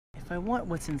If I want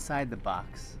what's inside the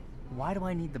box, why do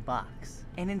I need the box?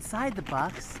 And inside the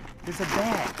box, there's a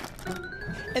bag.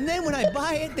 And then when I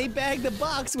buy it, they bag the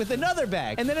box with another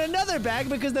bag. And then another bag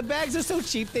because the bags are so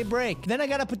cheap they break. Then I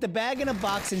gotta put the bag in a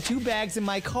box and 2 bags in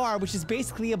my car, which is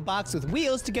basically a box with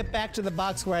wheels to get back to the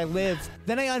box where I live.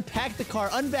 Then I unpack the car,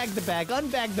 unbag the bag,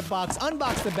 unbag the box,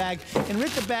 unbox the bag, and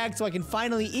rip the bag so I can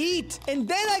finally eat. And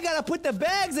then I gotta put the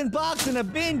bags and box in a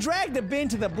bin, drag the bin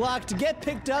to the block to get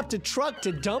picked up, to truck,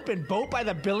 to dump, and boat by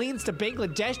the billions to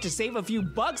Bangladesh to save a few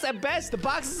bucks. At best, the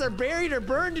boxes are buried or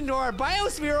burned into our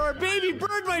biosphere, or a baby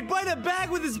bird might bite a bag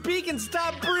with his beak and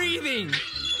stop breathing.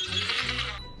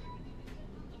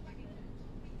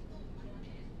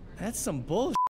 That's some bullshit.